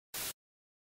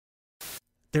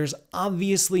There's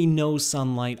obviously no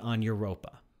sunlight on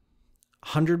Europa.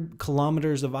 100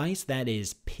 kilometers of ice, that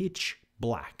is pitch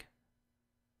black.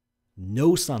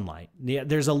 No sunlight. Yeah,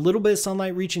 there's a little bit of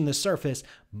sunlight reaching the surface,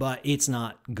 but it's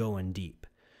not going deep.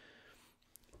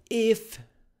 If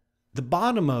the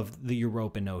bottom of the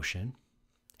European Ocean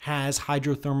has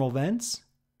hydrothermal vents,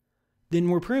 then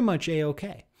we're pretty much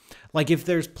A-okay. Like if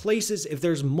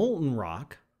there's molten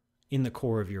rock in the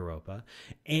core of Europa,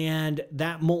 and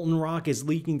that molten rock is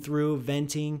leaking through,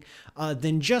 venting,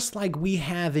 then just like we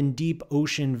have in deep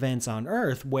ocean vents on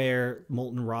Earth where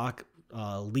molten rock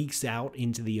leaks out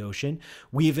into the ocean,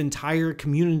 we have entire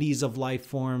communities of life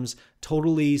forms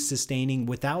totally sustaining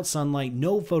without sunlight,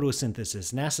 no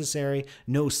photosynthesis necessary,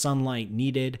 no sunlight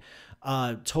needed.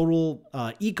 Total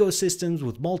ecosystems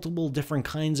with multiple different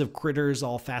kinds of critters,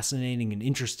 all fascinating and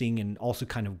interesting and also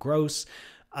kind of gross.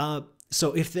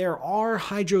 So if there are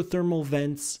hydrothermal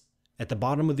vents at the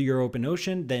bottom of the European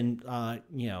Ocean, then,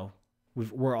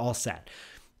 we're all set.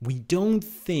 We don't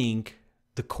think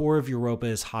the core of Europa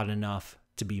is hot enough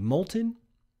to be molten.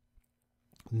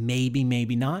 Maybe,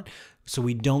 maybe not. So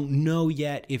we don't know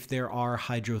yet if there are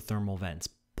hydrothermal vents.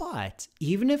 But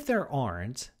even if there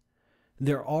aren't,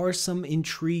 there are some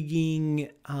intriguing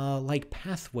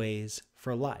pathways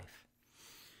for life.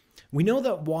 We know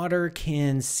that water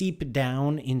can seep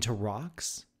down into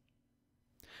rocks,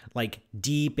 like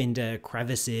deep into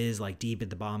crevices, like deep at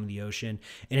the bottom of the ocean.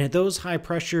 And at those high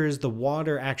pressures, the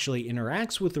water actually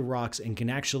interacts with the rocks and can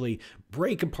actually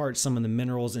break apart some of the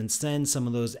minerals and send some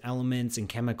of those elements and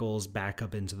chemicals back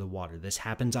up into the water. This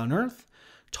happens on Earth.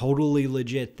 Totally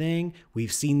legit thing.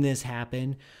 We've seen this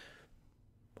happen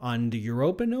on the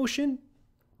European Ocean.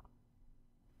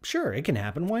 Sure, it can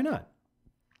happen. Why not?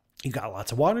 You got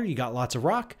lots of water, you got lots of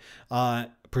rock.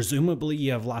 Presumably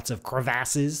you have lots of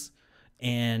crevasses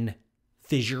and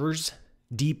fissures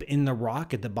deep in the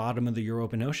rock at the bottom of the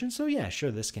European Ocean. So yeah, sure,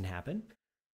 this can happen.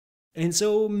 And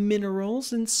so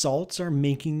minerals and salts are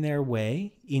making their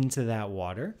way into that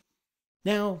water.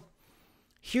 Now,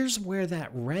 here's where that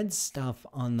red stuff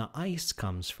on the ice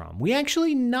comes from. We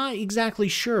actually not exactly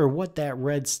sure what that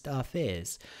red stuff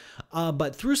is.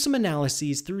 But through some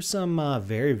analyses, through some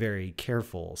very, very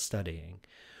careful studying,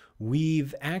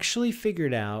 we've actually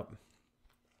figured out,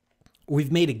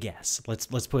 we've made a guess. Let's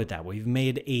put it that way. We've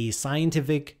made a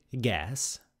scientific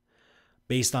guess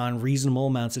based on reasonable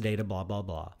amounts of data, blah, blah,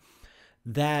 blah,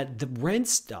 that the red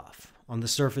stuff on the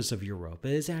surface of Europa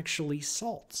is actually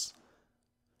salts.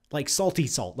 Like salty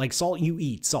salt, like salt you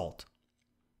eat, salt.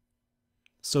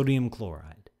 Sodium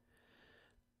chloride.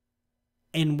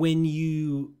 And when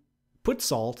you put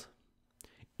salt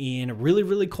in a really,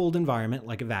 really cold environment,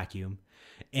 like a vacuum,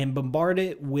 and bombard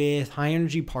it with high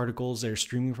energy particles that are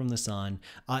streaming from the sun,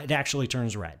 it actually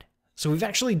turns red. So we've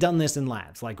actually done this in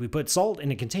labs. Like we put salt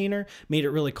in a container, made it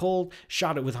really cold,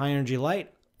 shot it with high energy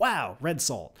light. Wow, red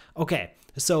salt. Okay,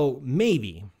 so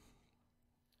maybe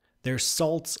there's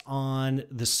salts on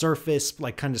the surface,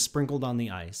 like kind of sprinkled on the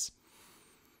ice.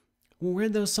 Well,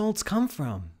 where'd those salts come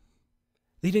from?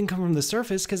 They didn't come from the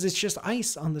surface because it's just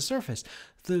ice on the surface.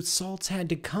 The salts had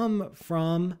to come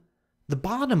from the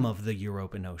bottom of the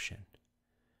European Ocean.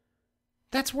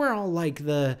 That's where all like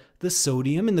the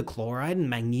sodium and the chloride and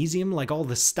magnesium, like all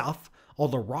the stuff, all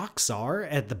the rocks are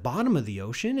at the bottom of the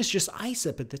ocean. It's just ice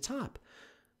up at the top.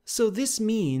 So this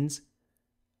means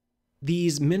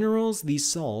these minerals, these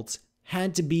salts,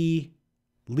 had to be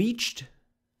leached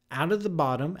out of the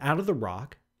bottom, out of the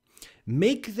rock,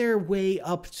 make their way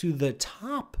up to the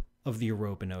top of the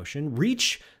European Ocean,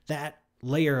 reach that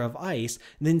layer of ice,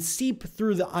 then seep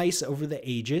through the ice over the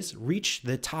ages, reach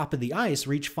the top of the ice,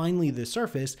 reach finally the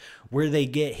surface, where they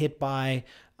get hit by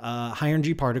high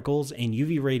energy particles and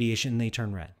UV radiation, and they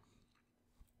turn red.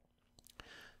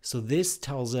 So this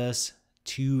tells us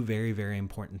two very, very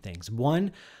important things.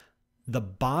 One, the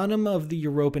bottom of the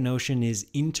European Ocean is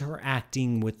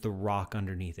interacting with the rock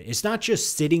underneath it. It's not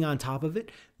just sitting on top of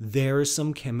it. There are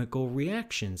some chemical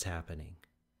reactions happening.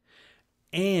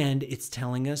 And it's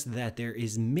telling us that there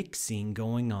is mixing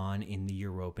going on in the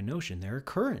European Ocean. There are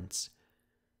currents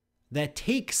that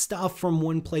take stuff from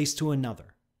one place to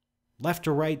another, left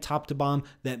to right, top to bottom,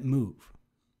 that move.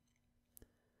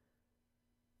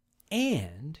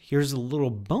 And here's a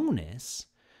little bonus.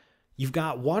 You've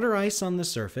got water ice on the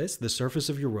surface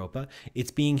of Europa. It's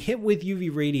being hit with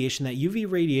UV radiation. That UV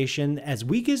radiation, as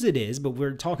weak as it is, but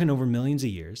we're talking over millions of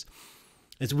years,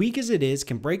 as weak as it is,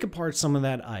 can break apart some of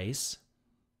that ice,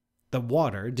 the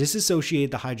water,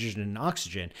 disassociate the hydrogen and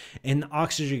oxygen, and the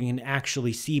oxygen can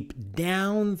actually seep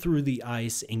down through the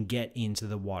ice and get into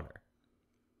the water.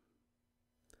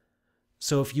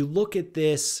 So if you look at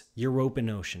this European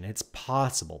Ocean, it's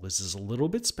possible, this is a little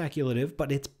bit speculative,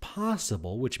 but it's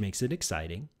possible, which makes it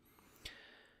exciting,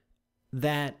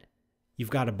 that you've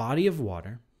got a body of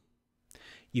water,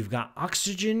 you've got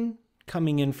oxygen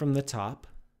coming in from the top,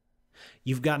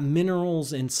 you've got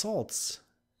minerals and salts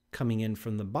coming in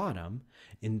from the bottom,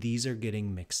 and these are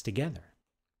getting mixed together.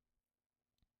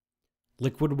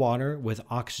 Liquid water with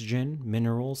oxygen,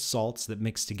 minerals, salts that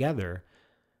mix together,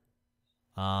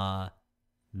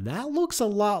 that looks a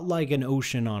lot like an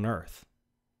ocean on Earth.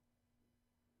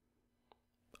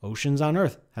 Oceans on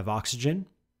Earth have oxygen.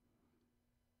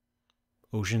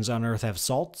 Oceans on Earth have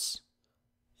salts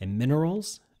and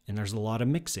minerals, and there's a lot of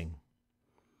mixing.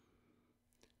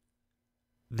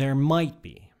 There might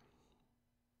be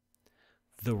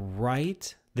the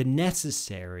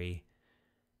necessary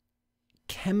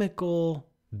chemical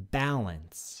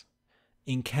balance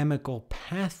in chemical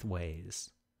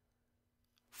pathways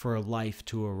for life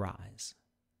to arise.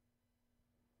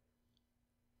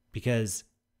 Because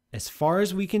as far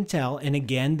as we can tell, and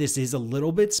again, this is a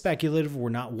little bit speculative, we're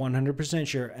not 100%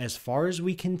 sure, as far as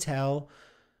we can tell,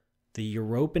 the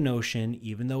European Ocean,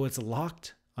 even though it's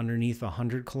locked underneath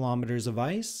 100 kilometers of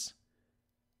ice,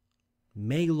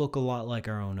 may look a lot like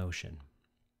our own ocean.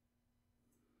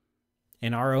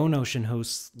 And our own ocean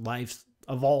hosts life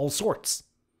of all sorts.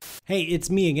 Hey,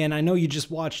 it's me again. I know you just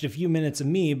watched a few minutes of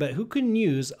me, but who couldn't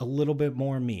use a little bit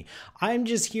more me? I'm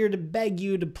just here to beg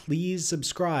you to please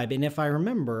subscribe. And if I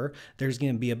remember, there's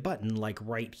going to be a button like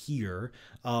right here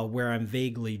where I'm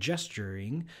vaguely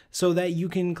gesturing so that you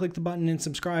can click the button and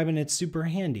subscribe, and it's super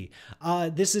handy.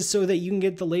 This is so that you can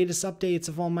get the latest updates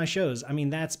of all my shows. I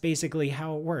mean, that's basically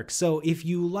how it works. So if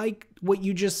you like what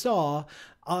you just saw,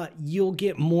 you'll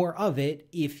get more of it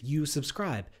if you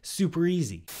subscribe. Super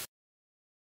easy.